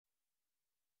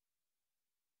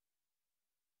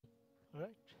All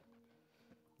right.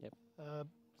 Yep.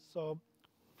 So,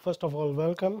 first of all,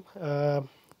 welcome.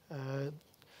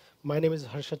 My name is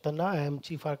Harshit Tanna. I am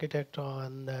Chief Architect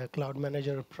on Cloud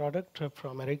Manager product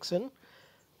from Ericsson.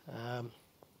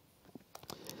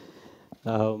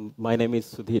 Um, My name is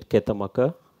Sudhir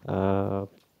Ketamaka. Uh,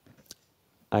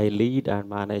 I lead and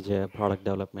manage a product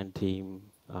development team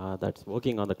that's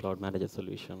working on the Cloud Manager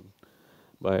solution.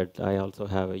 But I also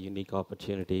have a unique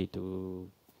opportunity to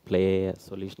play a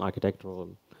solution architect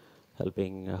role,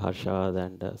 helping Harshad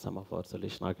and some of our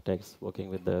solution architects working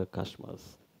with the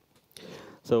customers.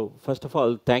 So first of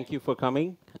all, thank you for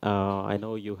coming. I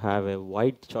know you have a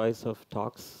wide choice of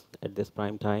talks at this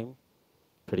prime time,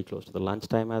 pretty close to the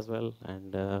lunchtime as well,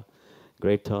 and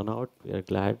great turnout. We are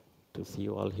glad to see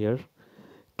you all here.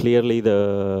 Clearly,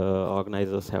 the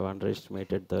organizers have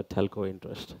underestimated the telco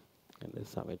interest in this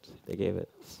summit. They gave a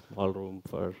small room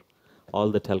for all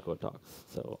the telco talks.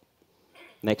 So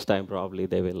next time, probably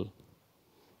they will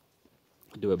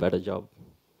do a better job.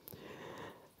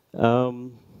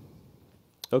 Um,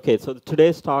 okay, so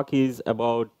today's talk is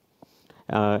about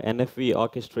NFV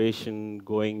orchestration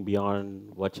going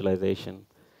beyond virtualization.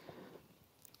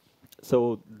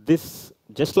 So this,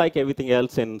 just like everything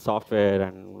else in software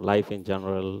and life in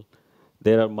general,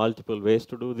 there are multiple ways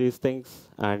to do these things,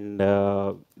 and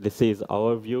this is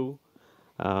our view.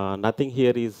 Nothing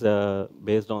here is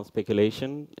based on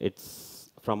speculation.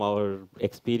 It's from our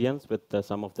experience with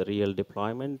some of the real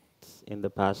deployments in the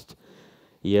past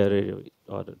year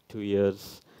or 2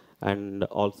 years, and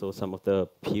also some of the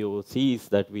POCs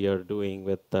that we are doing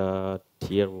with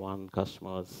tier one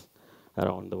customers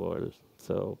around the world.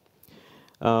 So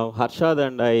Harshad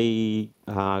and I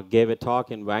gave a talk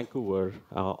in Vancouver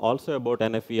also about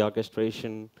NFV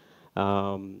orchestration.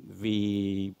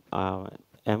 We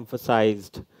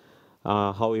emphasized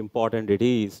how important it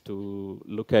is to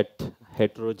look at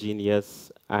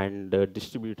heterogeneous and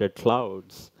distributed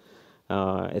clouds,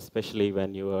 especially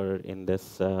when you are in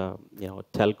this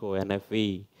telco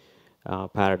NFV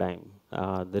paradigm.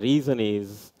 The reason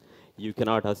is you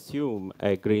cannot assume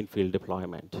a greenfield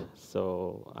deployment.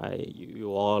 So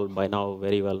you all by now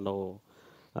very well know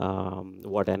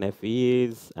what NFV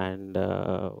is and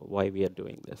why we are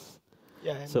doing this.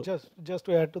 yeah, and So just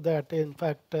to add to that, in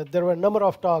fact, there were a number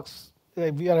of talks.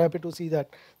 We are happy to see that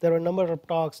there were a number of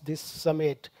talks this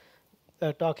summit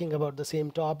talking about the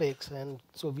same topics, and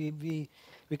so we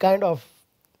kind of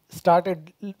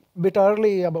started a bit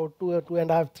early, about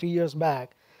 2.5, 3 years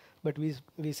back, but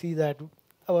we see that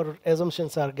our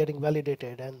assumptions are getting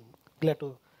validated, and glad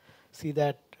to see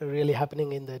that really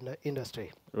happening in the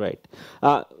industry. right.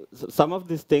 Some of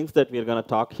these things that we're going to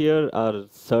talk here are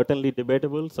certainly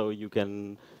debatable, so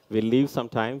we'll leave some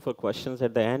time for questions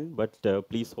at the end, but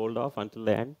please hold off until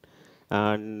the end.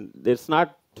 And there's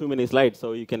not too many slides,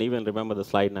 so you can even remember the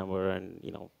slide number and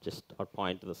just or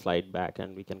point to the slide back,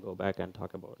 and we can go back and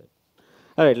talk about it.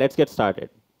 All right, let's get started.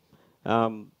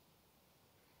 Um,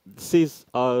 this is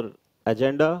our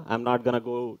agenda. I'm not going to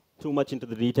go too much into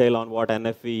the detail on what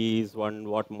NFV is,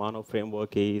 what Mono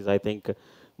framework is. I think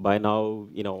by now,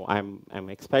 I'm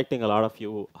expecting a lot of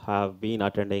you have been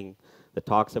attending the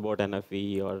talks about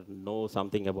NFV or know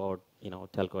something about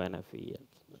telco NFV.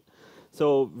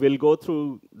 So we'll go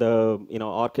through the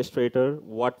orchestrator,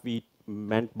 what we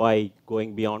meant by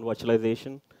going beyond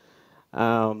virtualization,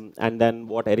 and then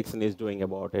what Ericsson is doing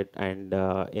about it, and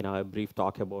a brief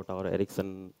talk about our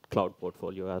Ericsson cloud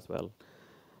portfolio as well.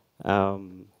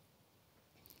 Um,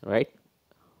 right.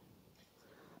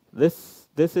 This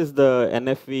is the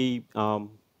NFV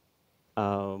um,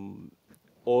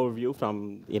 overview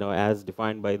from as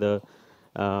defined by the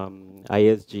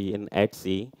ISG in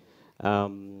ETSI.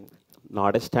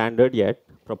 Not a standard yet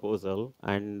proposal,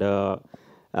 and a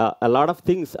lot of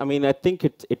things. I mean, I think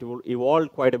it will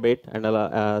evolve quite a bit, and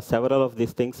several of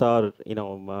these things are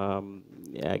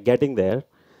getting there.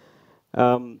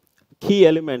 Um, Key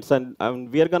elements, and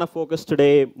we are going to focus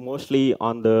today mostly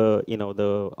on the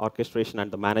orchestration and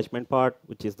the management part,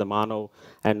 which is the Mono,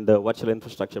 and the virtual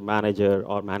infrastructure manager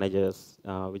or managers,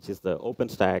 which is the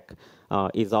OpenStack,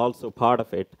 is also part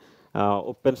of it.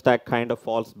 OpenStack kind of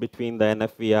falls between the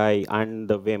NFVI and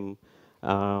the Vim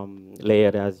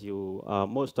layer, as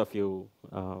most of you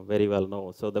very well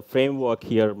know. So the framework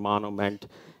here, Mono, meant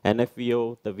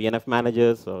NFVO, the VNF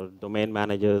managers or domain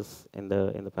managers in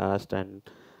the past, and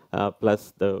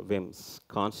plus the Vims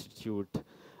constitute,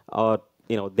 or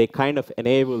they kind of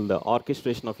enable the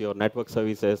orchestration of your network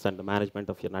services and the management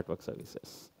of your network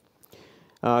services.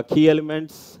 Key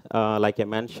elements, like I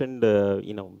mentioned,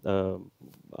 virtual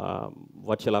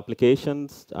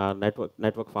applications,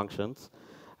 network functions,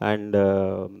 and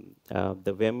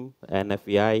the Vim,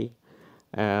 NFVI.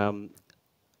 Um,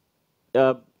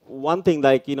 uh, One thing,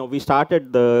 like, we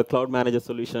started the cloud manager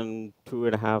solution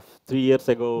 2.5, 3 years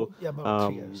ago, Yeah, about three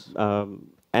um, years. um,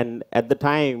 and at the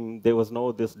time there was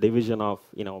no this division of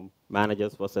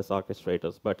managers versus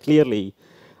orchestrators. But clearly,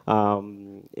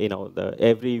 the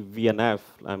every VNF,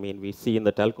 I mean, we see in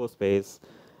the telco space,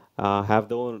 have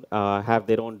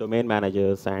their own domain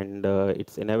managers, and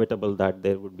it's inevitable that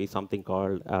there would be something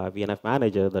called VNF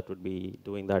manager that would be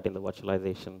doing that in the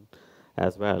virtualization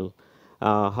as well.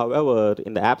 However,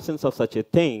 in the absence of such a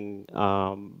thing,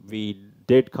 we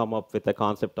did come up with the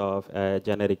concept of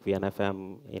generic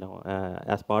VNFM,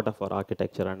 as part of our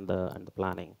architecture and the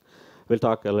planning. We'll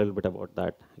talk a little bit about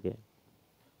that again.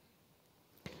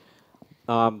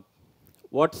 Um,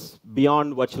 what's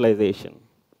beyond virtualization?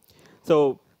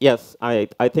 So yes, I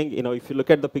think if you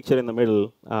look at the picture in the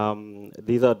middle,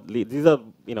 these are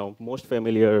most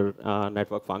familiar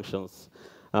network functions: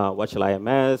 virtual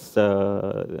IMS,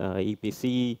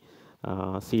 EPC,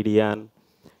 CDN.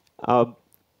 Uh,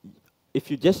 if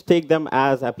you just take them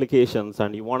as applications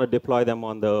and you want to deploy them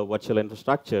on the virtual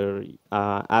infrastructure,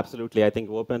 absolutely, I think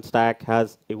OpenStack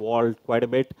has evolved quite a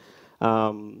bit.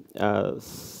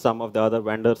 Some of the other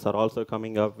vendors are also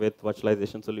coming up with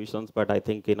virtualization solutions, but I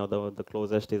think the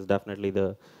closest is definitely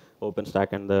the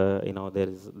OpenStack, and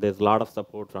there's a lot of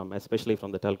support from, especially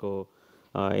from the telco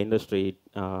industry,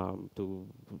 to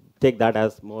take that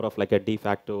as more of like a de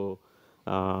facto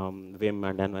Vim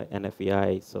and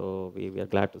NFVI. So we are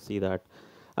glad to see that.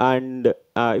 And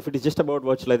if it is just about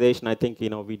virtualization, I think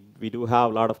we do have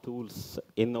a lot of tools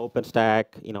in OpenStack,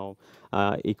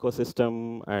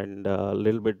 ecosystem, and a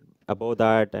little bit above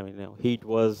that. I mean, Heat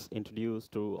was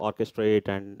introduced to orchestrate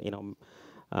and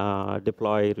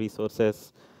deploy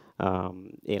resources.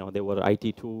 There were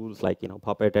IT tools like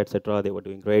Puppet, etc. They were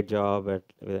doing great job at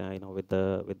with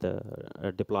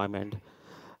the deployment.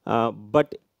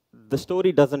 But the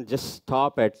story doesn't just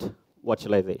stop at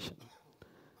virtualization.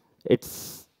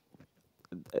 It's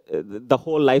the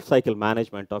whole lifecycle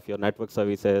management of your network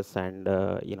services and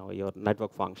your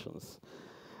network functions.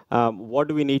 What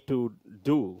do we need to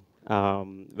do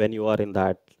when you are in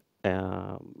that?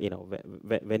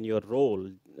 When your role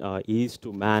is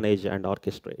to manage and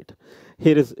orchestrate.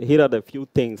 Here are the few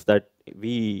things that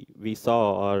we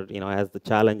saw, or as the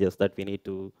challenges that we need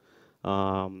to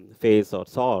face or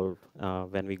solve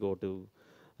when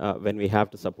we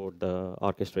have to support the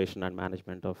orchestration and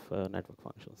management of network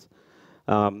functions.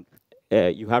 Um,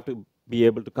 you have to be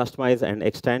able to customize and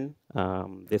extend.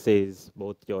 This is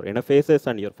both your interfaces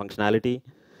and your functionality.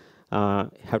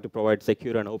 Have to provide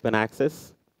secure and open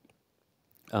access.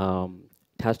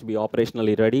 It has to be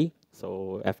operationally ready,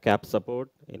 so FCAP support,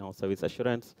 service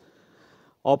assurance.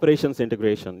 Operations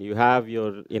integration. You have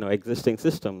your existing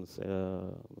systems,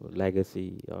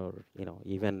 legacy, or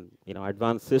even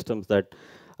advanced systems that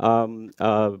a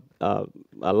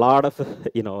lot of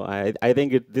I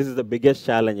think this is the biggest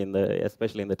challenge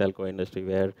especially in the telco industry,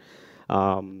 where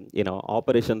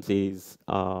operations is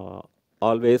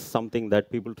always something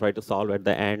that people try to solve at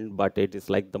the end, but it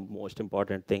is like the most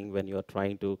important thing when you are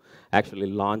trying to actually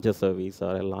launch a service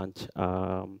or launch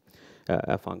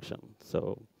a function.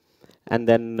 So, and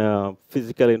then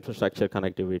physical infrastructure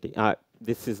connectivity.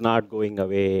 This is not going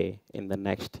away in the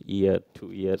next year,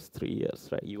 2 years, 3 years,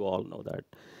 right? You all know that.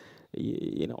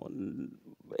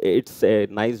 It's a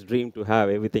nice dream to have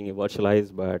everything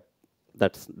virtualized, but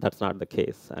that's not the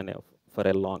case. And for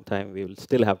a long time, we will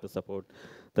still have to support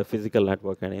the physical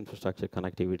network and infrastructure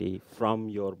connectivity from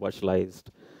your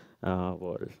virtualized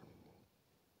world.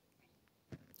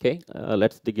 Okay,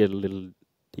 let's dig a little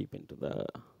deep into the.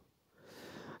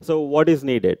 So what is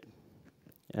needed?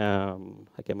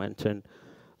 Like I mentioned,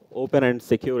 open and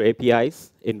secure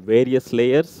APIs in various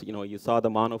layers. You saw the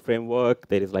Mono framework.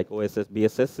 There is like OSS,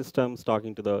 BSS systems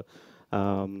talking to the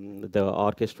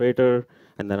orchestrator,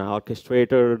 and then an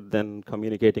orchestrator then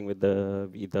communicating with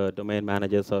the domain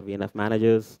managers or VNF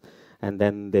managers. And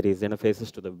then there is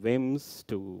interfaces to the VIMs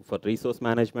for resource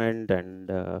management and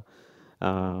to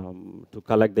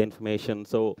collect the information.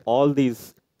 So all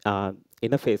these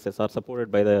interfaces are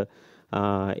supported by the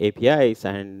APIs,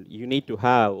 and you need to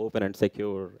have open and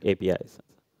secure APIs.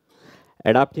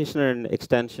 Adaptation and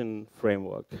extension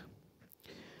framework.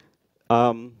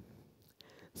 Um,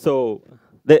 so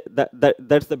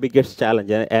that's the biggest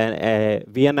challenge. And a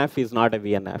VNF is not a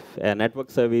VNF. A network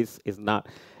service is not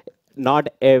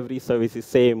every service is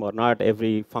same, or not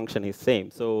every function is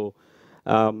same. So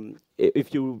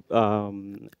if you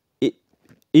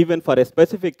even for a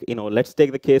specific, let's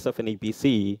take the case of an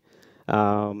EPC.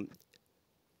 Um,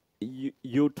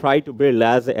 you try to build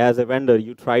as a vendor,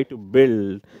 you try to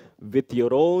build with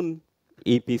your own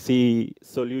EPC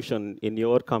solution in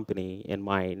your company in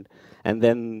mind, and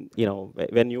then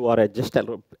when you are just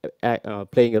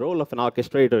playing a role of an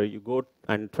orchestrator, you go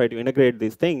and try to integrate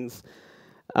these things.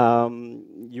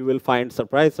 You will find,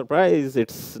 surprise, surprise,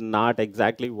 it's not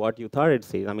exactly what you thought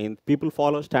it is. I mean, people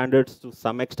follow standards to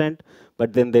some extent,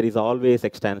 but then there is always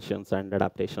extensions and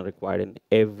adaptation required in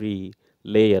every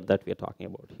layer that we are talking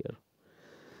about here.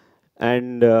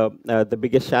 And the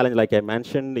biggest challenge, like I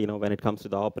mentioned, when it comes to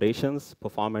the operations,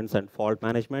 performance, and fault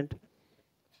management,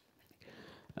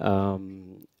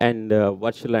 and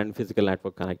virtual and physical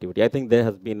network connectivity. I think there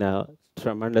has been a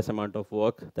tremendous amount of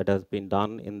work that has been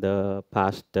done in the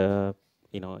past, year,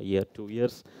 2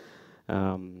 years,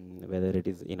 whether it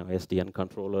is SDN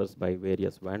controllers by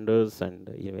various vendors, and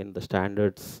even the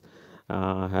standards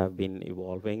have been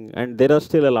evolving, and there are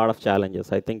still a lot of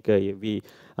challenges. I think we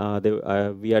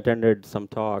attended some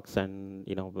talks, and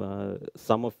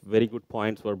some of very good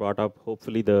points were brought up.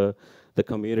 Hopefully, the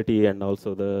community and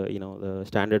also the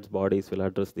standards bodies will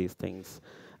address these things,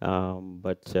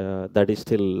 but that is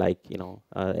still like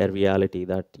a reality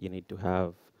that you need to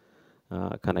have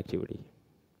connectivity.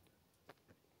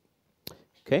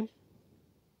 Okay.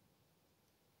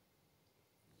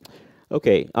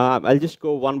 Okay, I'll just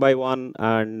go one by one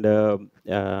and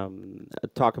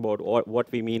talk about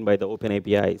what we mean by the open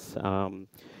APIs.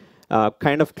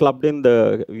 Kind of clubbed in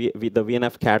the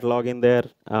VNF catalog in there.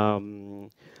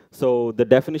 So the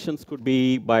definitions could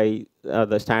be by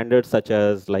the standards such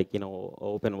as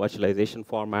open virtualization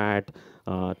format,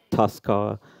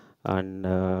 Tosca, and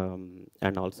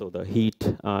also the heat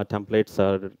templates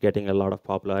are getting a lot of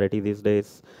popularity these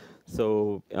days.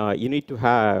 So you need to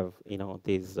have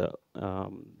these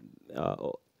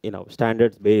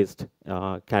standards-based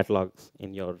catalogs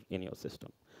in your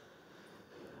system.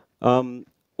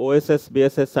 OSS,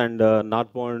 BSS, and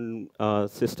not-born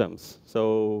systems.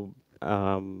 So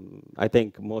I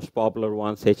think most popular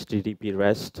ones, HTTP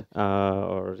REST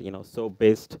or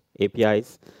SOAP-based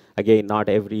APIs. Again, not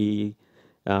every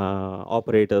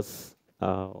operator's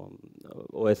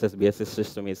OSS, BSS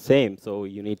system is same. So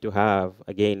you need to have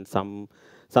again some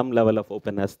level of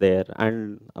openness there,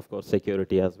 and of course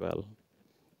security as well.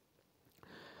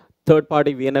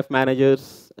 Third-party VNF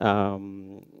managers.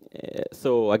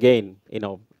 So again,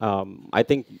 I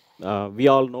think we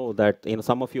all know that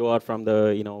some of you are from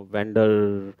the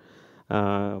vendor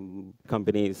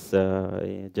companies,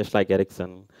 just like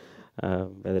Ericsson,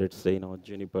 whether it's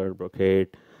Juniper,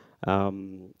 Brocade.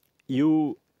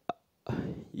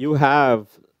 You have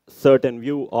certain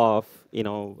view of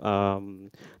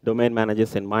domain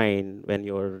managers in mind when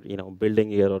you're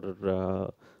building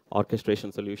your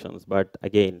orchestration solutions. But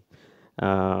again,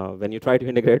 when you try to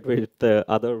integrate with the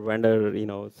other vendor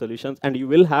solutions, and you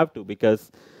will have to,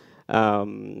 because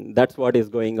that's what is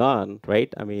going on,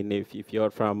 right? I mean, if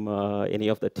you're from any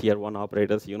of the tier 1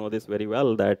 operators, you know this very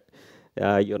well, that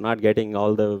you're not getting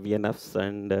all the VNFs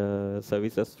and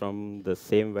services from the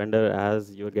same vendor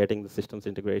as you're getting the systems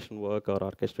integration work or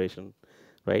orchestration,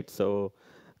 right? So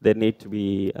there need to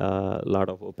be a lot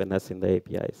of openness in the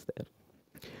APIs there.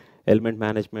 Element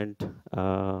management,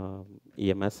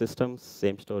 EMS systems,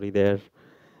 same story there.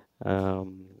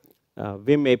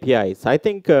 Vim APIs. I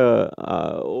think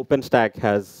OpenStack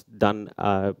has done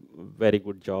a very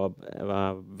good job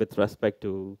with respect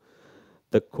to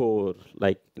the core,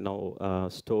 like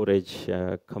storage,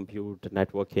 compute,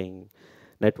 networking.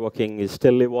 Networking is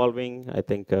still evolving. I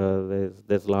think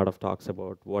there's a lot of talks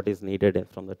about what is needed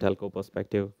from the telco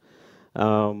perspective.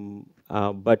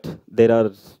 But there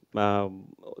are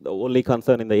the only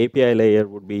concern in the API layer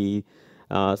would be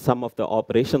some of the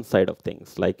operation side of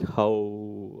things, like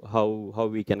how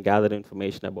we can gather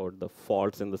information about the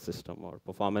faults in the system or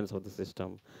performance of the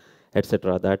system,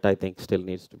 etc. That I think still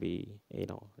needs to be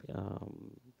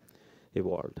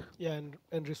evolved. Yeah,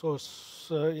 and resource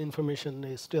information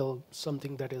is still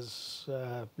something that is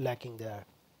lacking there.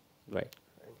 Right.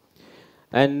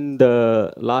 And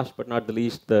last but not the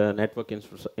least, the network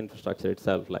infrastructure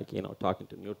itself, like talking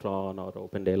to Neutron or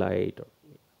Open Daylight, or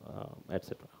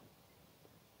etc.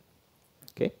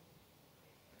 Okay,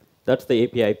 that's the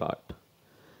API part.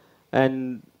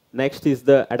 And next is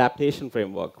the adaptation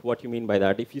framework. What you mean by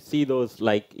that? If you see those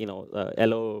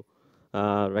yellow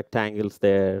rectangles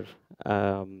there,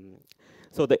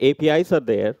 so the APIs are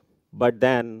there, but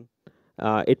then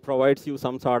it provides you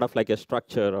some sort of like a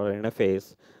structure or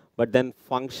interface. But then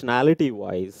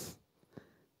functionality-wise,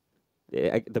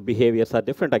 the behaviors are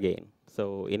different again.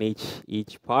 So in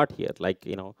each part here, like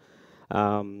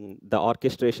the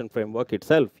orchestration framework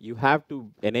itself, you have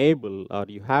to enable or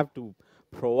you have to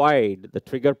provide the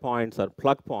trigger points or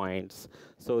plug points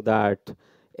so that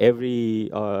every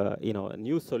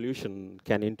new solution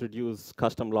can introduce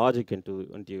custom logic into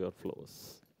your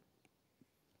flows.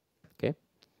 Okay.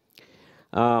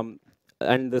 Um,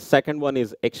 and the second one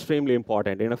is extremely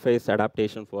important: interface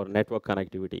adaptation for network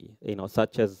connectivity.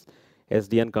 Such as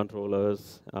SDN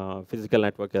controllers, physical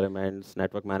network elements,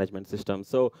 network management systems.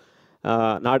 So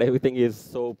not everything is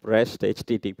so REST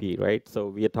HTTP, right? So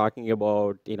we are talking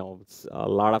about a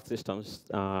lot of systems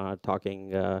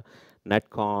talking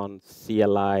netcon,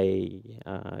 CLI.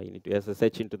 You need to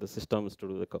SSH into the systems to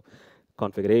do the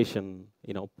configuration.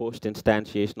 Post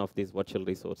instantiation of these virtual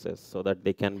resources so that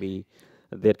there can be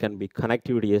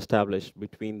connectivity established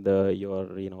between your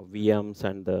VMs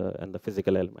and the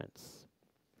physical elements.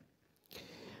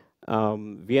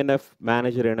 VNF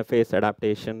manager interface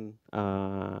adaptation.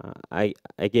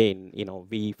 Again,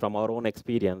 we from our own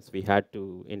experience, we had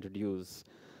to introduce.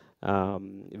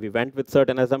 We went with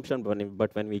certain assumption,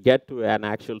 but when we get to an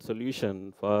actual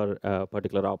solution for a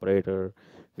particular operator,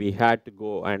 we had to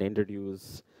go and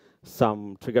introduce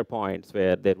some trigger points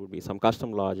where there would be some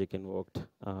custom logic invoked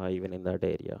even in that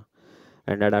area,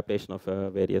 and adaptation of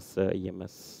various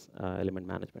EMS element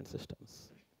management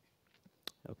systems.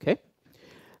 Okay.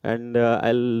 And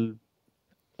I'll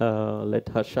let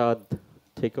Harshad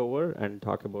take over and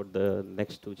talk about the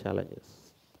next two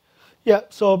challenges. Yeah,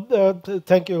 so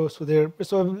thank you, Sudhir.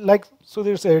 So like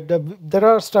Sudhir said, there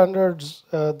are standards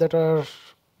that are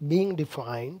being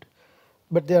defined,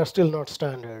 but they are still not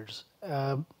standards.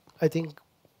 I think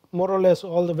more or less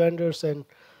all the vendors and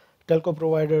telco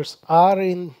providers are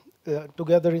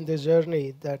together in this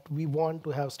journey that we want to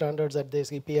have standards at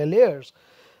these API layers,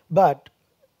 but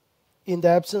in the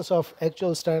absence of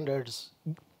actual standards,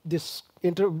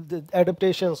 the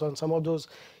adaptations on some of those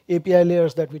API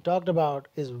layers that we talked about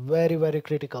is very, very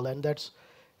critical, and that's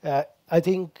I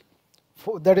think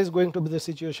that is going to be the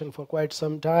situation for quite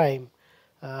some time,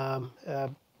 um, uh,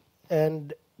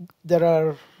 and there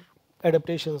are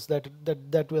adaptations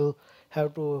that will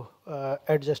have to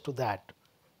adjust to that.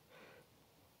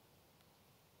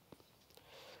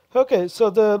 Okay, so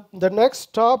the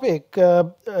next topic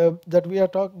that we are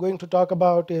going to talk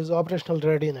about is operational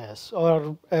readiness,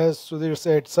 or as Sudhir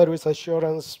said, service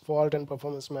assurance, fault and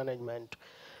performance management.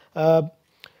 Uh,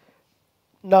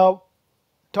 Now,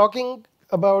 talking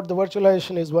about the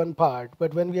virtualization is one part,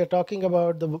 but when we are talking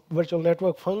about the virtual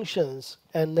network functions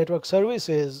and network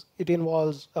services, it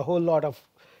involves a whole lot of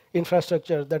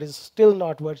infrastructure that is still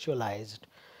not virtualized.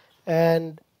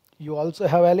 And you also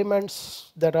have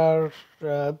elements that are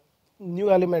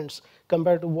new elements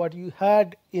compared to what you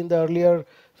had in the earlier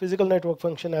physical network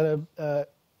function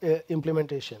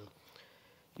implementation.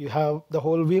 You have the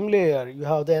whole Vim layer, you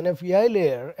have the NFVI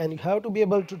layer, and you have to be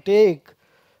able to take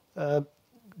uh,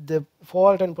 the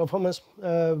fault and performance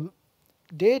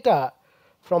data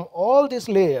from all these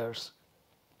layers,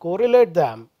 correlate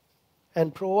them,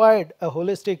 and provide a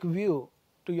holistic view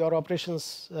to your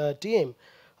operations team.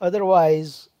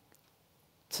 Otherwise,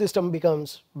 system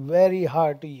becomes very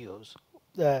hard to use.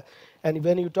 Uh, and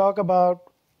when you talk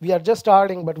about, we are just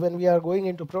starting, but when we are going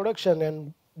into production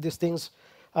and these things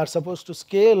are supposed to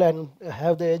scale and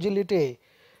have the agility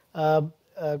uh,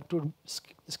 to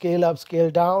scale up,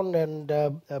 scale down, and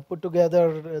put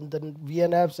together the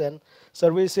VNFs and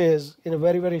services in a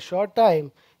very, very short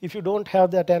time, if you don't have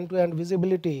that end-to-end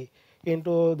visibility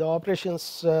into the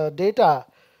operations data,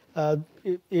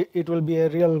 it will be a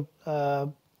real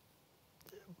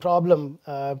problem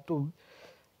to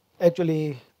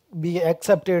actually be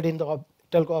accepted in the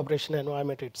telco operation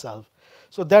environment itself.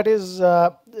 So that is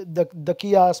the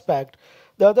key aspect.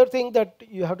 The other thing that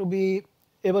you have to be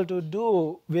able to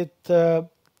do with the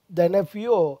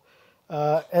NFVO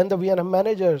and the VNF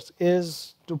managers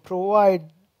is to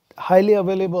provide highly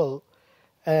available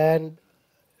and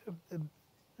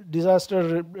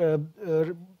disaster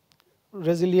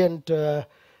resilient uh,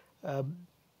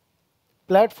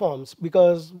 platforms,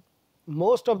 because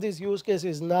most of these use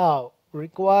cases now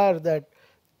require that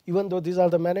even though these are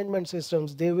the management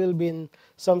systems, they will be in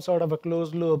some sort of a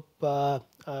closed loop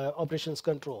operations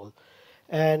control.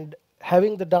 And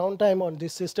having the downtime on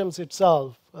these systems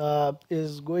itself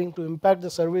is going to impact the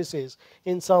services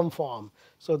in some form.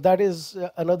 So that is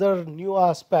another new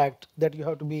aspect that you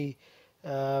have to be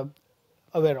uh,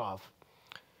 aware of.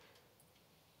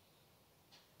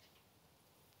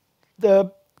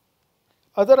 The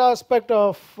other aspect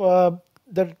of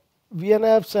the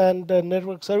VNFs and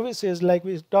network services, like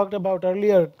we talked about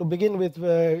earlier to begin with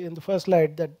in the first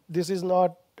slide, that this is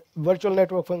not virtual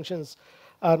network functions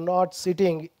are not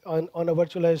sitting on a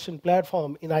virtualization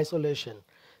platform in isolation.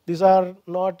 These are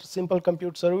not simple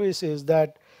compute services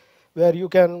that where you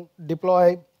can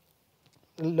deploy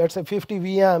let's say 50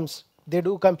 VMs, they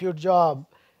do compute job,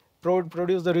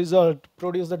 produce the result,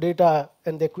 produce the data,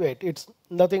 and they quit. It's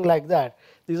nothing like that.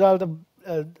 These are the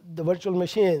virtual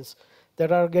machines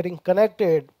that are getting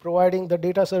connected, providing the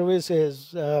data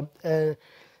services uh,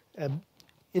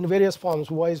 in various forms,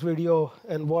 voice, video,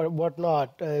 and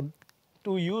whatnot,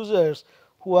 to users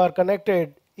who are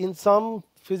connected in some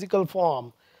physical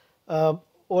form uh,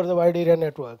 over the wide area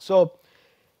network. So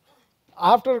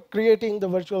after creating the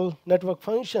virtual network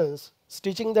functions,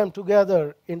 stitching them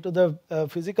together into the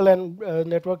physical and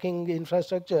networking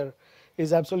infrastructure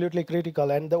is absolutely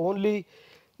critical. And the only,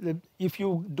 if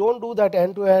you don't do that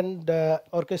end-to-end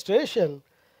orchestration,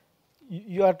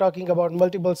 you are talking about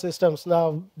multiple systems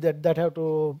now that have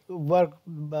to work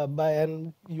by,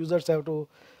 and users have to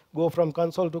go from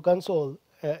console to console.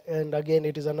 And again,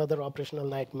 it is another operational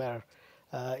nightmare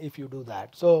if you do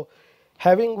that. So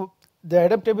having the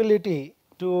adaptability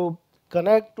to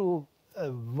connect to a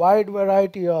wide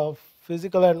variety of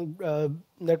physical and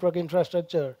network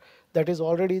infrastructure that is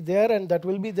already there and that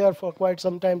will be there for quite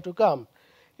some time to come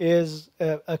is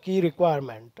a key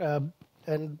requirement.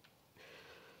 And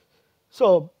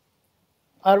so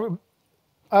are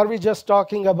are we just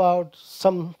talking about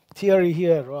some theory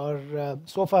here, or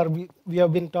so far we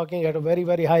have been talking at a very,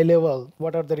 very high level,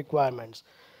 what are the requirements?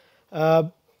 Uh,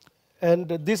 and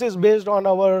this is based on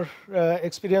our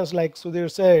experience, like Sudhir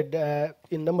said,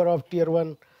 in number of tier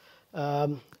one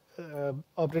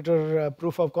operator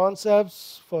proof of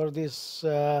concepts for this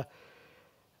uh,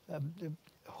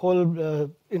 whole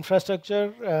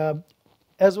infrastructure,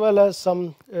 as well as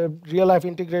some real life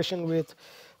integration with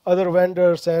other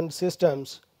vendors and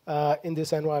systems in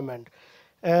this environment.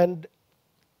 And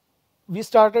we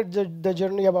started the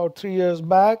journey about 3 years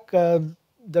back.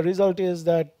 The result is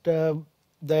that the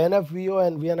NFVO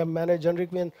and VNF Manager,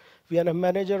 generic VNF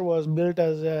Manager was built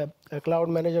as a cloud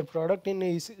manager product in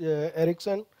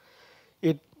Ericsson.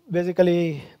 It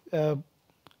basically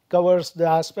covers the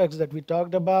aspects that we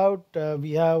talked about.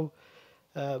 We have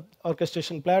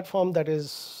orchestration platform that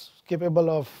is capable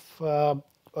of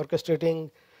orchestrating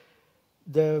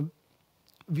the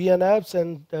VNFs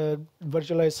and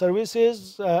virtualized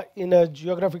services in a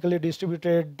geographically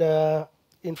distributed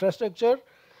infrastructure,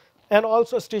 and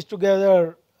also stitch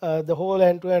together the whole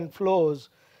end-to-end flows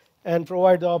and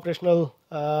provide the operational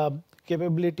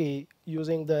capability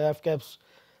using the FCAPS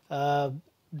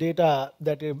data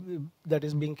that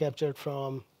is being captured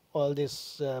from all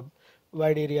this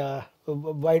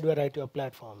wide variety of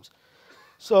platforms.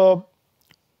 So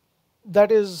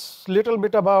that is little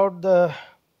bit about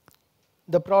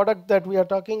the product that we are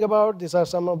talking about. These are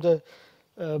some of the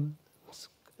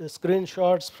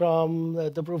screenshots from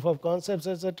the proof of concepts,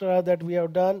 etc., that we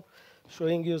have done,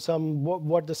 showing you some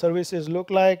what the services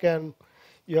look like, and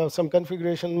you have some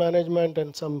configuration management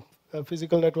and some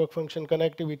physical network function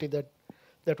connectivity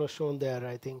that was shown there.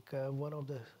 I think one of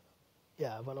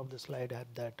the slide had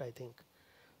that. I think,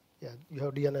 yeah, you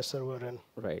have DNS server and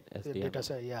Right, data SDN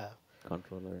center. Yeah.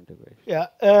 controller integration. Yeah,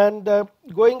 and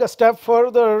going a step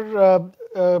further,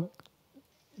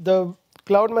 the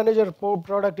Cloud Manager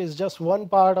product is just one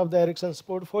part of the Ericsson's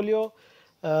portfolio.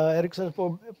 Ericsson's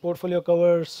portfolio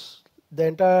covers the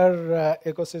entire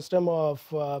ecosystem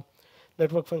of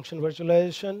network function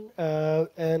virtualization,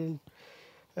 and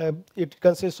it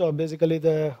consists of basically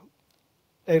the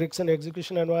Ericsson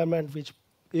execution environment, which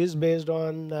is based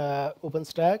on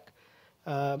OpenStack.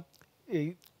 Uh,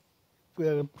 we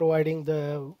are providing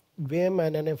the VIM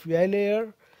and NFVI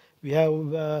layer. We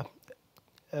have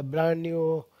a brand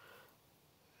new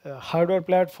hardware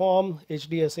platform,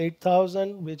 HDS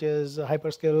 8000, which is a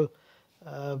hyperscale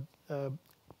uh,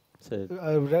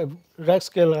 So rack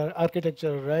scale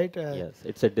architecture, right? yes,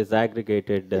 it's a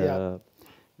disaggregated Yeah,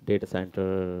 data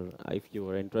center. If you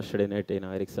are interested in it,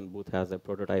 Ericsson booth has a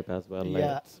prototype as well.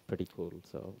 yeah. It's pretty cool.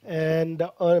 So And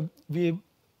we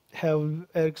have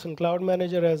Ericsson Cloud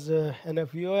Manager as an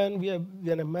FVO, and we have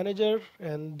VNF Manager,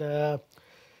 and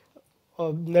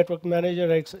Network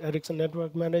Manager, Ericsson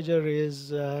Network Manager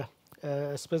is a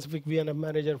specific VNF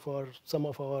manager for some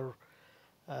of our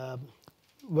um,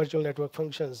 virtual network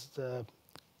functions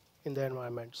in the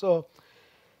environment. So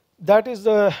that is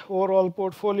the overall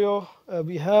portfolio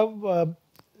we have.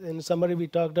 In summary, we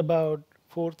talked about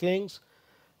 4 things.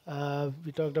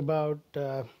 We talked about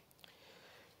the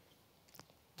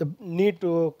need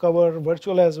to cover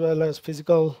virtual as well as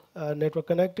physical network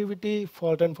connectivity,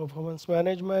 fault and performance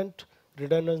management,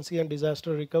 redundancy and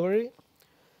disaster recovery.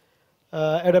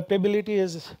 Adaptability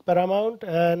is paramount,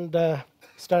 and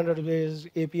standard-based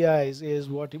APIs is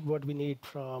what we need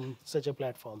from such a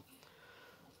platform.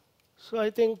 So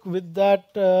I think with that,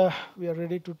 we are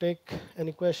ready to take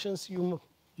any questions you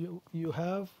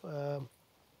have. Can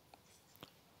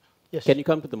Yes. you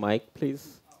come to the mic,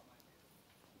 please?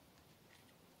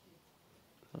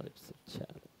 Oh, it's a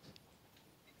challenge.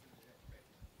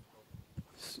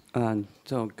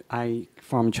 So I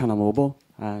from China Mobile,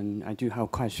 and I do have a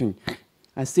question.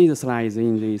 I see the slides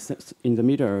in the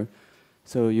middle.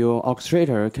 So your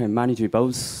orchestrator can manage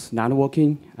both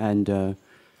networking and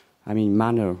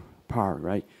manual part,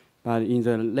 right? But in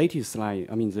the latest slide,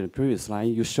 the previous slide,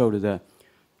 you showed the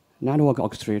network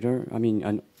orchestrator,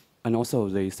 and also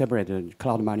the separated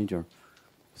cloud manager.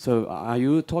 So are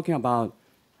you talking about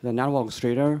the network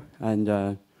orchestrator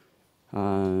and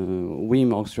Vim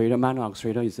orchestrator, manual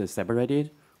orchestrator is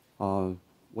separated? Or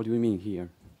what do you mean here?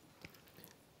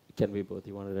 Can we both?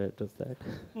 You wanted to address that?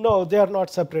 No, they are not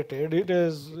separated. It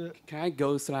is. Can I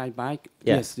go slide back?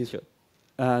 Yeah, Yes. This, sure.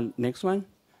 next one.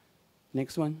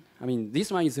 Next one.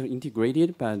 This one is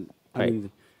integrated, but Right.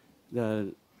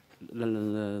 The,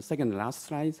 the second last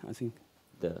slide, I think.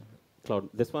 The cloud.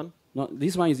 This one? No,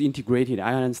 this one is integrated.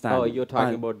 I understand. Oh, you're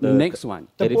talking about the the next one.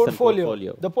 The Ericsson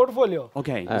portfolio. The portfolio.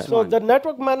 Okay. This So one. the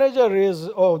network manager is,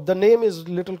 oh, the name is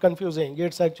little confusing.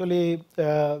 It's actually,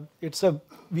 it's a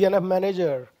VNF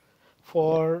manager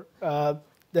for the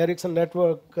Ericsson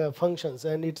network functions.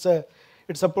 And it's a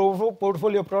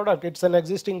portfolio product. It's an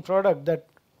existing product that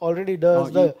already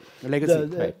does the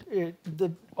legacy.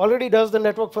 already does the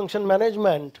network function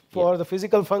management for the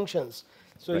physical functions.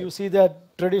 So you see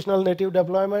that traditional native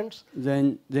deployments.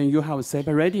 Then you have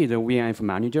separated the VNF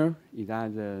manager. Is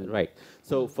that right?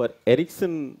 So for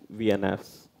Ericsson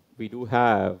VNFs, we do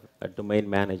have a domain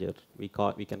manager. We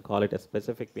can call it a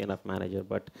specific VNF manager,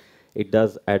 but it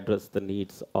does address the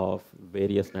needs of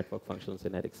various network functions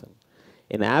in Ericsson.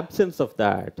 In absence of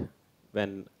that,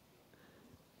 when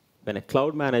a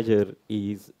cloud manager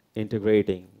is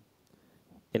integrating,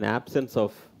 in absence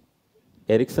of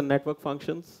Ericsson network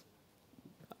functions,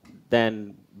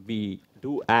 then we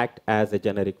do act as a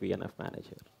generic VNF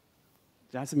manager.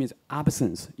 That means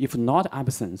absence. If not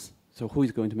absence, so who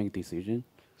is going to make decision?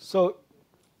 So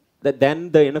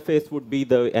then the interface would be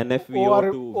the NFV or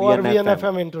VNFM.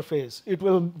 VNFM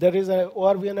interface. There is a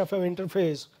OR VNFM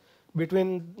interface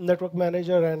between network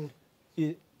manager and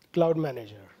cloud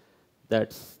manager.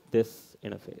 That's this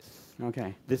interface.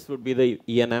 Okay. This would be the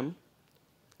ENM,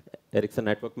 Ericsson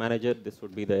Network Manager. This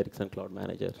would be the Ericsson Cloud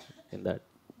Manager in that.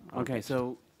 Okay,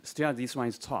 so still this one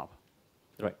is top.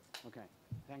 Right. Okay,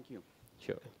 thank you.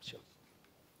 Sure.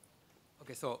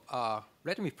 Okay, so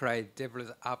let me play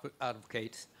devil's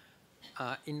advocate.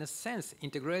 In a sense,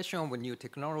 integration of new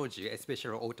technology,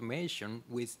 especially automation,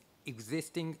 with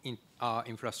existing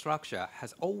infrastructure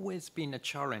has always been a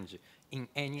challenge in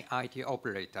any IT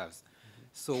operators.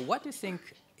 So what do you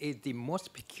think is the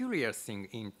most peculiar thing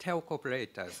in telco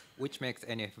operators which makes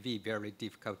NFV very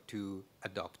difficult to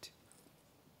adopt?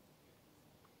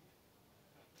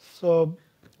 So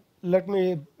let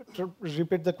me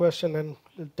repeat the question and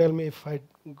tell me if I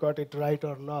got it right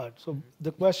or not. So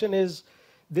the question is,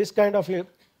 this kind of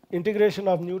integration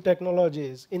of new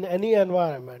technologies in any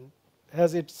environment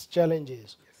has its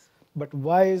challenges. Yes. But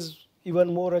why is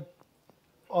even more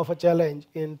of a challenge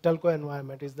in telco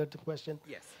environment? Is that the question?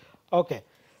 Yes. Okay.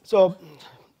 So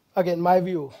again, my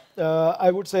view, I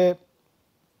would say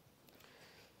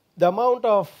the amount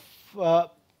of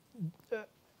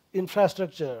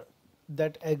infrastructure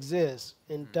that exists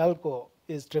in telco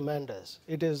is tremendous.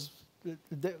 It is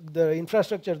the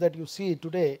infrastructure that you see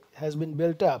today has been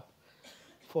built up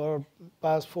for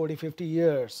past 40, 50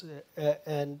 years,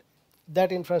 and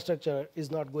that infrastructure is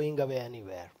not going away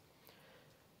anywhere.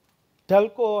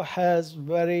 Telco has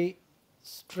very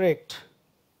strict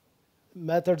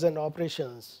methods and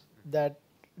operations that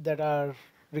are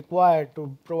required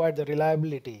to provide the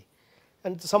reliability.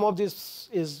 And some of this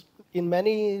is in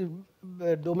many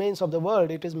domains of the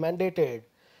world, it is mandated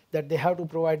that they have to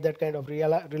provide that kind of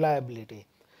reliability.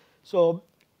 So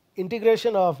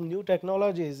integration of new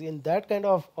technologies in that kind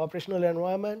of operational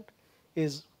environment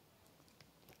is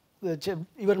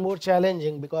even more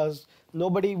challenging, because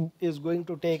nobody is going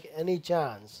to take any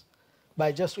chance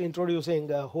by just introducing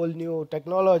a whole new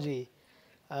technology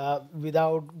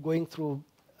without going through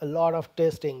a lot of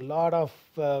testing, lot of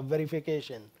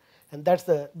verification, and that's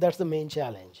the main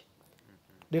challenge.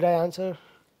 Did I answer?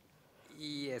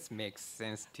 Yes, makes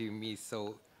sense to me.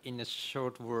 So in a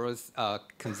short words,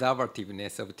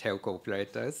 conservativeness of telco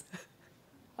operators.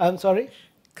 I'm sorry?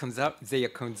 they are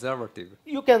conservative.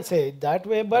 You can say it that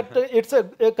way, but it's a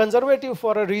conservative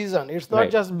for a reason. It's not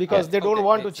Right. just because Yeah. they don't Okay,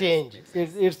 want to makes sense, change.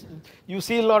 makes sense. It's you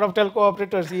see a lot of telco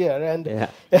operators here, and Yeah.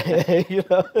 you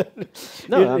know,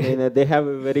 No, I mean, they have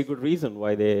a very good reason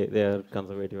why they are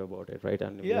conservative about it, right?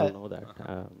 And we all yeah. know that.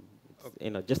 Okay.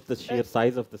 You know, just the sheer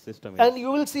size of the system And is.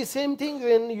 you will see same thing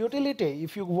in utility.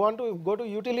 If you want to go to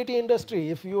utility industry,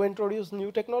 if you introduce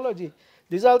new technology,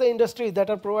 these are the industries that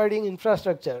are providing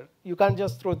infrastructure. You can't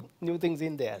just throw new things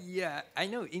in there. Yeah, I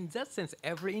know. In that sense,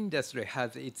 every industry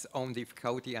has its own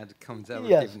difficulty and Yes,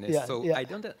 conservativeness. yeah, So yeah. I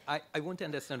don't. I want to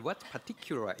understand what's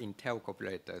particular in telco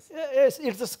operators. Yes,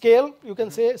 it's the scale, you can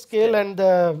say, scale Scale. and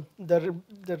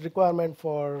the requirement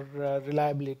for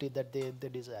reliability that they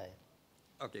desire.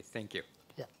 Okay, thank you.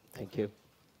 Yeah, Thank you.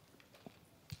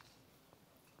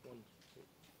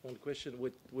 One question,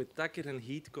 with Tacker and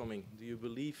Heat coming, do you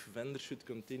believe vendors should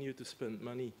continue to spend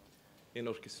money in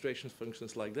orchestration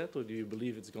functions like that, or do you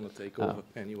believe it's going to take over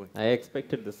anyway? I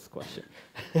expected this question.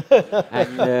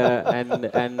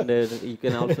 And you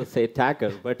can also say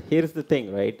Tacker, but here's the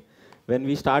thing, right? When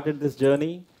we started this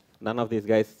journey, none of these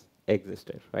guys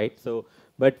existed, right? So,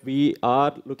 but we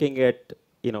are looking at,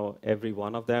 you know, every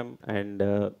one of them, and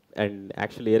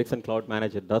actually Ericsson Cloud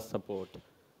Manager does support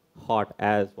hot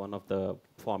as one of the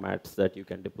formats that you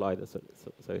can deploy the service.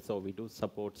 So we do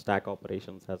support stack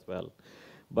operations as well.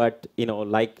 But, you know,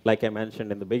 like I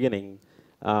mentioned in the beginning,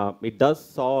 it does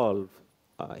solve,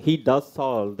 he does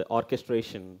solve the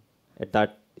orchestration at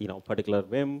that, you know, particular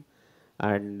whim.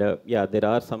 And yeah, there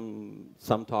are some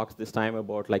talks this time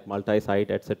about like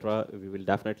multi-site, etc. We will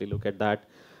definitely look at that.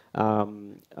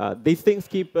 These things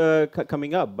keep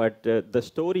coming up, but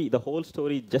the whole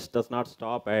story just does not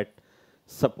stop at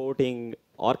supporting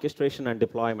orchestration and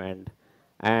deployment,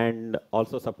 and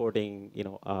also supporting, you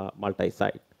know,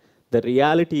 multi-site. The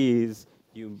reality is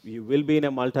you will be in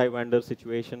a multi-vendor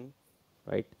situation,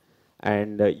 right?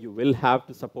 And you will have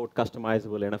to support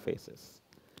customizable interfaces.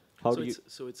 How do you?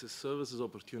 So it's a services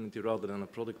opportunity rather than a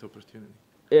product opportunity.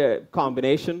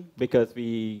 Combination, because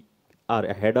we are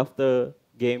ahead of the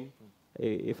game,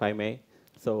 if I may.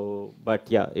 So, but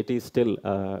yeah, it is still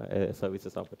a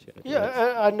services opportunity. yeah,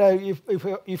 Yes.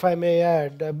 and if I may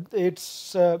add,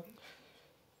 it's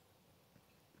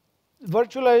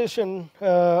virtualization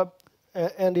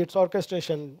and its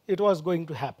orchestration. It was going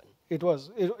to happen. It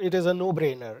is a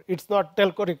no-brainer. It's not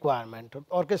telco requirement.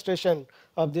 Orchestration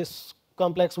of this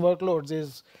complex workloads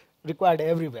is required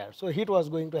everywhere. So it was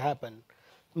going to happen.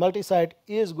 Multi-site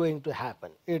is going to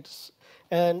happen.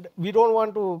 And we don't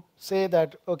want to say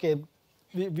that, okay,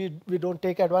 we don't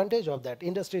take advantage of that.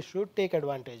 Industry should take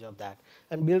advantage of that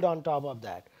and build on top of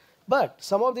that. But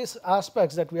some of these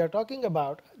aspects that we are talking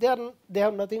about, they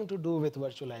have nothing to do with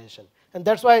virtualization. And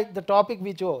that's why the topic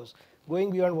we chose, going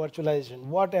beyond virtualization,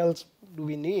 what else do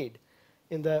we need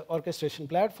in the orchestration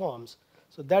platforms?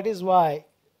 So that is why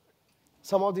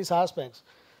some of these aspects,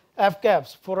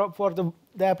 FCAPs for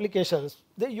the applications,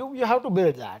 you have to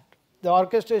build that. The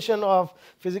orchestration of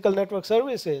physical network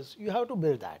services, you have to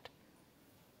build that.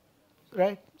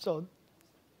 Right? So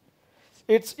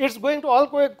it's going to all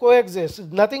coexist.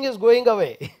 Nothing is going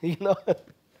away. You know.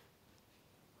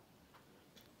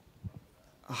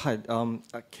 Hi.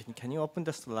 Can you open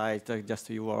the slide? Just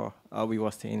we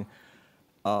were saying.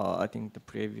 I think the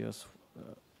previous.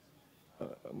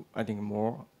 I think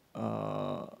more.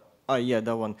 Yeah,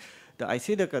 that one. I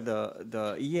see the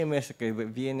EMS,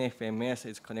 VNFs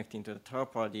is connecting to the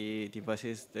third-party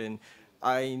devices. Then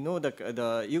I know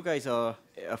that you guys are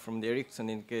from the Ericsson,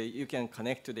 and you can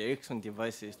connect to the Ericsson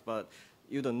devices, but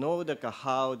you don't know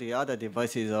how the other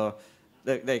devices are,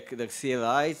 like the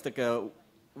CLIs.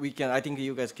 I think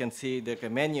you guys can see the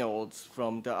manuals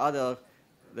from the other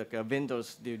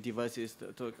vendors' devices.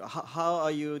 How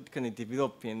are you kind of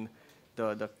developing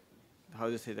the how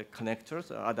do you say, the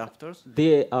connectors, adapters?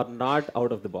 They are not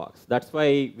out of the box. That's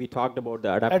why we talked about the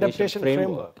adaptation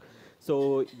framework.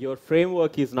 So your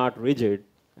framework is not rigid,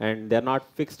 and they're not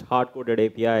fixed hard-coded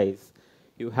APIs.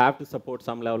 You have to support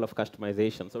some level of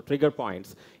customization. So trigger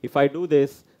points. If I do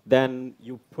this, then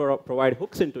you provide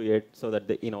hooks into it so that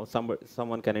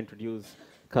someone can introduce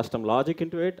custom logic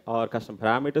into it or custom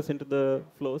parameters into the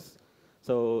flows.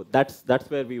 So that's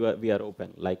where we are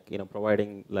open, like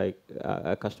providing like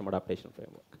a custom adaptation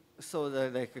framework. So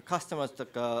the customers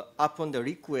upon the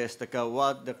request,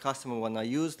 what the customer wanna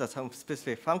use, some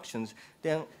specific functions,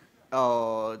 then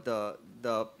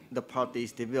the part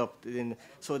is developed.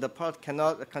 So the part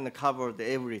cannot kind of cover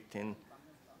everything.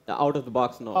 Out of the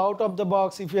box, no. Out of the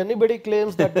box, if anybody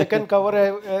claims that they can cover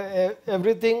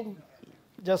everything,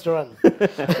 just run.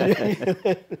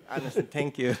 Understand.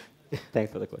 Thank you.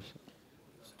 Thanks for the question.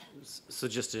 So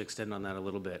just to extend on that a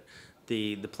little bit,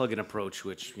 the plugin approach,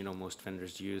 which most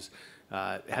vendors use,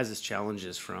 has its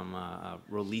challenges from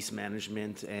release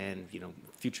management and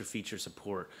future feature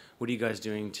support. What are you guys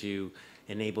doing to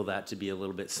enable that to be a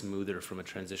little bit smoother from a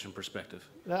transition perspective?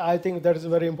 I think that is a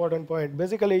very important point.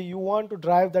 Basically, you want to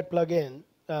drive that plugin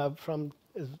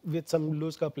with some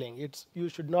loose coupling. You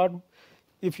should not,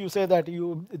 if you say that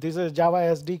this is Java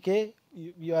SDK,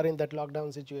 you are in that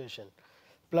lockdown situation.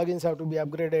 Plugins have to be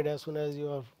upgraded as soon as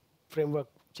your framework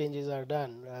changes are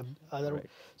done. Right.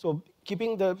 So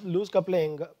keeping the loose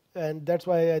coupling, and that's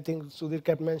why I think Sudhir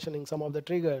kept mentioning some of the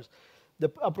triggers.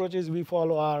 The approaches we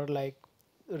follow are like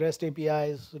REST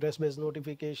APIs, REST-based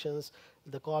notifications,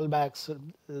 the callbacks,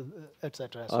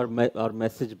 etc. Or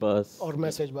message bus. Or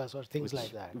message bus or things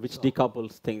like that. Which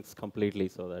decouples things completely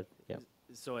so that, yeah.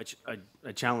 So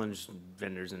I challenge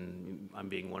vendors, and I'm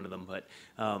being one of them, but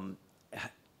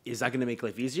is that going to make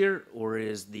life easier, or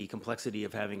is the complexity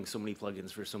of having so many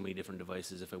plugins for so many different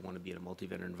devices, if I want to be in a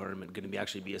multi-vendor environment, going to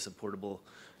actually be a supportable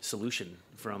solution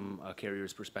from a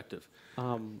carrier's perspective?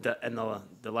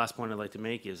 The last point I'd like to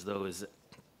make is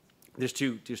there's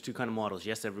two kind of models.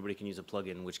 Yes, everybody can use a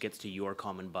plugin, which gets to your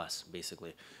common bus,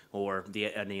 basically, or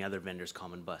any other vendor's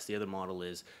common bus. The other model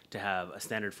is to have a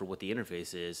standard for what the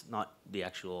interface is, not the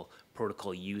actual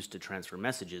protocol used to transfer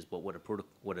messages, but what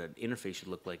an interface should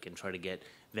look like, and try to get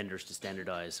vendors to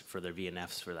standardize for their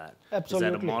VNFs for that. Absolutely.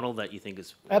 Is that a model that you think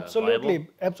is absolutely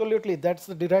viable? Absolutely? That's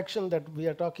the direction that we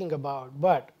are talking about.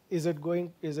 But is it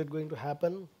going to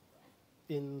happen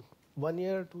in 1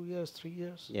 year, 2 years, 3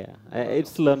 years? Yeah,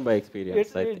 it's learned by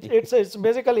experience. It's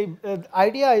basically, the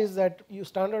idea is that you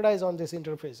standardize on these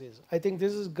interfaces. I think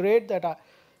this is great that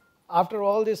after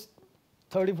all this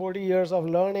 30, 40 years of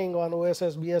learning on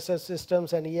OSS, BSS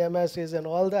systems and EMSs and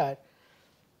all that,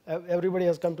 everybody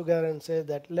has come together and said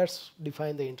that let's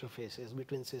define the interfaces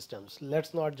between systems.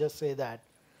 Let's not just say that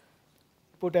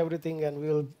put everything and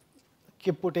we'll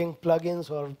keep putting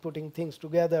plugins or putting things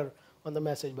together on the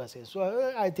message buses.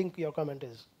 So I think your comment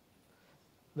is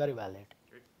very valid.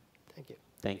 Great. Thank you.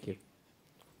 Thank you.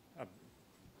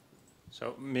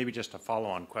 So maybe just a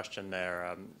follow-on question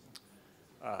there.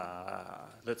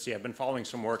 Let's see, I've been following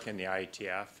some work in the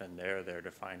IETF, and they're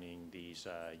defining these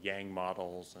Yang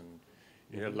models, and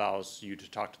it allows you to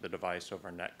talk to the device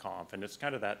over netconf, and it's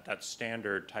kind of that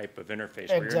standard type of interface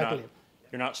Exactly. where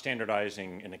you're not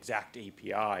standardizing an exact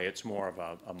API, it's more of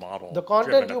a model. The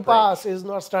content you pass is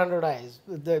not standardized.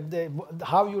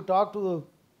 How you talk to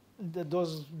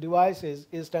those devices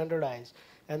is standardized,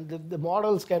 and the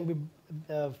models can be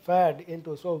fed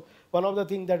into. So one of the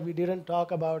things that we didn't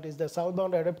talk about is the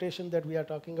southbound adaptation that we are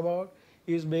talking about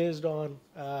is based on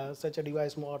such a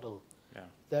device model. Yeah.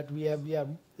 That we have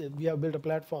built a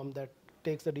platform that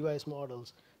takes the device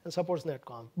models and supports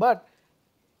netconf. But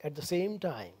at the same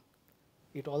time,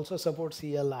 it also supports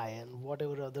CLI and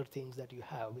whatever other things that you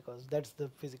have, because that's the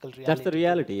physical reality. That's the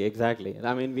reality, exactly.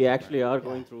 I mean, we actually are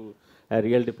going through a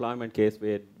real deployment case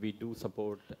where we do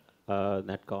support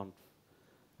netconf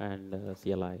and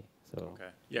CLI. So Okay.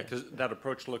 Yeah, because that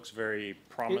approach looks very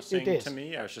promising is. to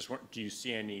me. I was just wondering, do you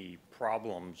see any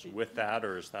problems with that,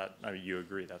 or is that, I mean, you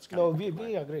agree that's kind No, of we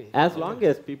agree. as long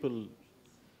as people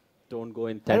don't go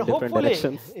in 10 And different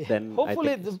directions, then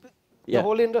hopefully I think the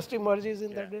whole industry merges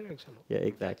in that direction. yeah,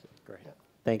 exactly. great. Yeah.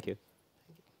 Thank you.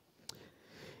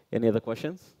 Any other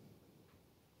questions?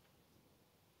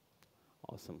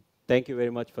 Awesome. Thank you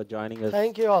very much for joining us.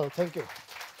 Thank you all. Thank you.